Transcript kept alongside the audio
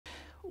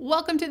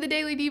Welcome to the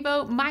Daily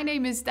Devo. My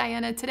name is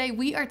Diana. Today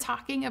we are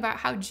talking about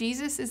how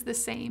Jesus is the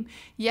same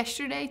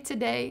yesterday,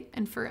 today,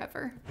 and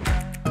forever.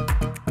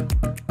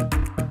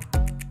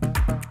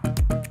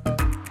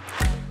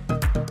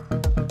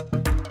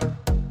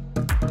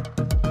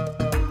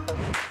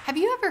 Have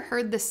you ever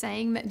heard the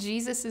saying that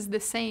Jesus is the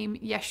same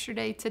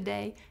yesterday,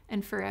 today,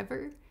 and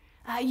forever?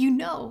 You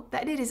know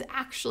that it is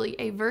actually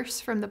a verse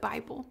from the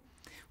Bible.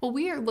 Well,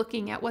 we are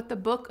looking at what the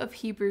book of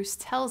Hebrews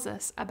tells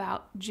us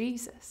about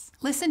Jesus.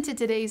 Listen to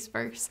today's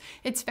verse.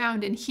 It's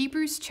found in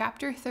Hebrews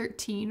chapter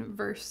 13,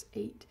 verse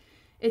 8.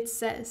 It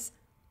says,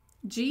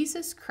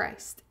 Jesus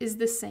Christ is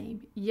the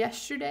same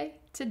yesterday,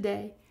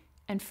 today,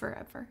 and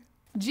forever.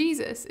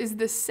 Jesus is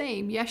the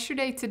same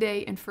yesterday,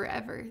 today, and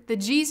forever. The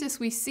Jesus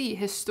we see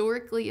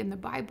historically in the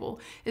Bible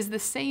is the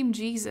same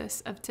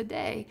Jesus of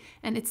today,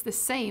 and it's the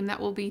same that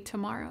will be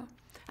tomorrow.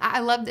 I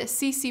love this.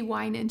 C.C.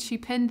 Winan, she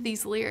penned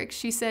these lyrics.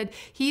 She said,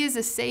 "He is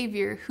a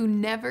savior who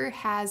never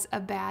has a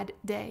bad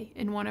day,"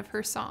 in one of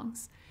her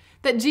songs.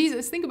 That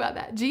Jesus, think about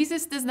that.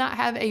 Jesus does not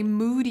have a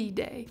moody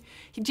day.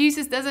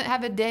 Jesus doesn't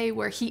have a day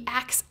where he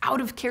acts out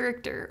of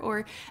character,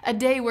 or a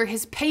day where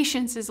his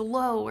patience is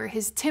low or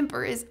his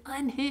temper is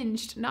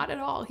unhinged. Not at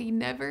all. He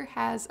never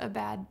has a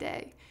bad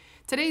day.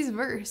 Today's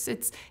verse,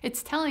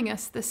 it's telling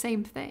us the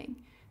same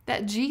thing,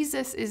 that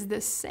Jesus is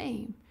the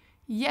same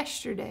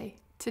yesterday,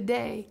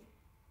 today,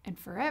 and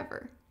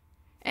forever.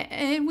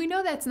 And we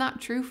know that's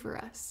not true for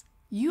us.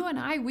 You and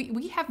I,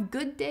 we have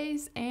good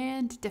days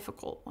and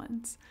difficult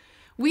ones.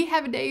 We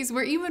have days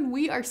where even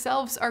we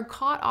ourselves are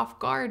caught off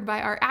guard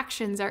by our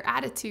actions, our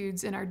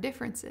attitudes, and our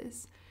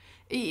differences.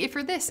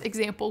 For this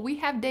example, we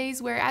have days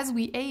where as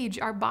we age,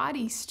 our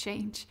bodies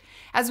change.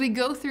 As we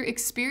go through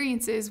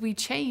experiences, we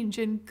change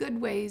in good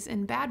ways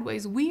and bad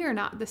ways. We are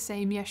not the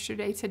same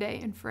yesterday,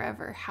 today, and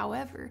forever.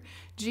 However,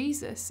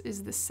 Jesus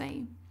is the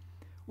same.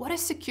 What a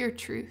secure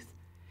truth.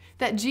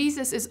 That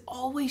Jesus is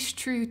always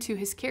true to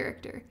his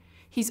character.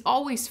 He's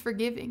always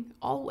forgiving,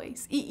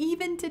 always,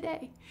 even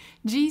today.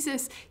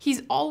 Jesus,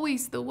 he's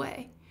always the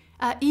way.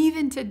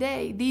 Even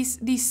today,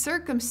 these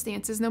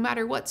circumstances, no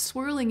matter what's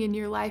swirling in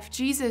your life,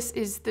 Jesus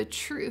is the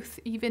truth,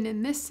 even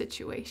in this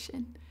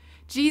situation.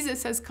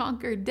 Jesus has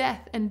conquered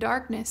death and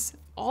darkness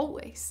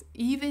always,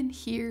 even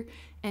here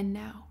and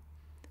now.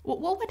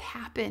 What would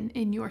happen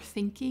in your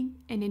thinking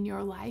and in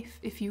your life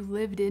if you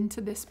lived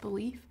into this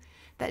belief?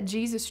 That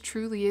Jesus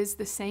truly is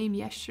the same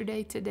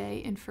yesterday,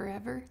 today, and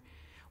forever?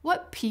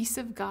 What piece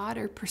of God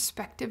or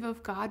perspective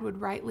of God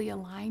would rightly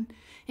align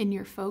in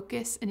your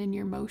focus and in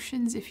your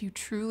motions if you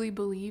truly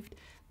believed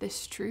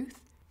this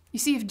truth? You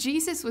see, if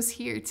Jesus was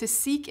here to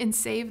seek and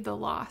save the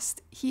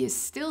lost, he is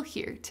still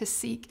here to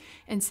seek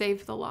and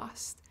save the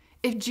lost.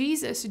 If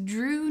Jesus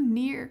drew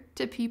near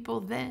to people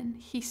then,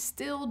 he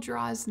still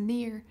draws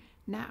near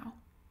now.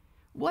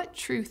 What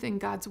truth in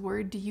God's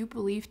word do you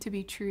believe to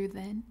be true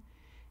then?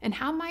 And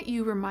how might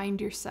you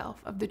remind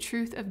yourself of the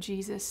truth of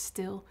Jesus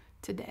still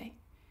today?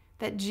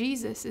 That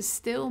Jesus is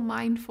still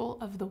mindful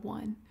of the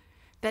one.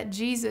 That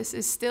Jesus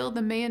is still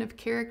the man of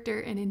character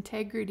and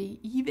integrity,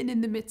 even in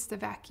the midst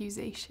of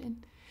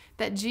accusation.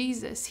 That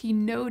Jesus, he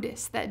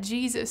noticed, that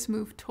Jesus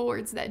moved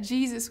towards, that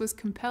Jesus was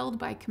compelled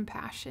by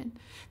compassion.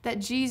 That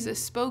Jesus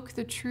spoke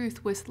the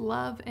truth with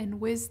love and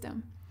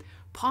wisdom.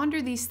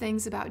 Ponder these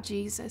things about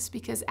Jesus,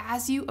 because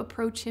as you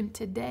approach him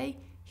today,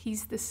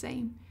 he's the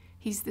same.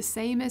 He's the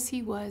same as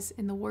he was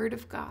in the Word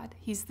of God.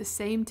 He's the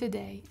same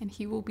today, and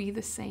he will be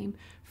the same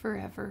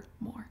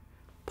forevermore.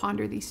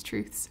 Ponder these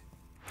truths.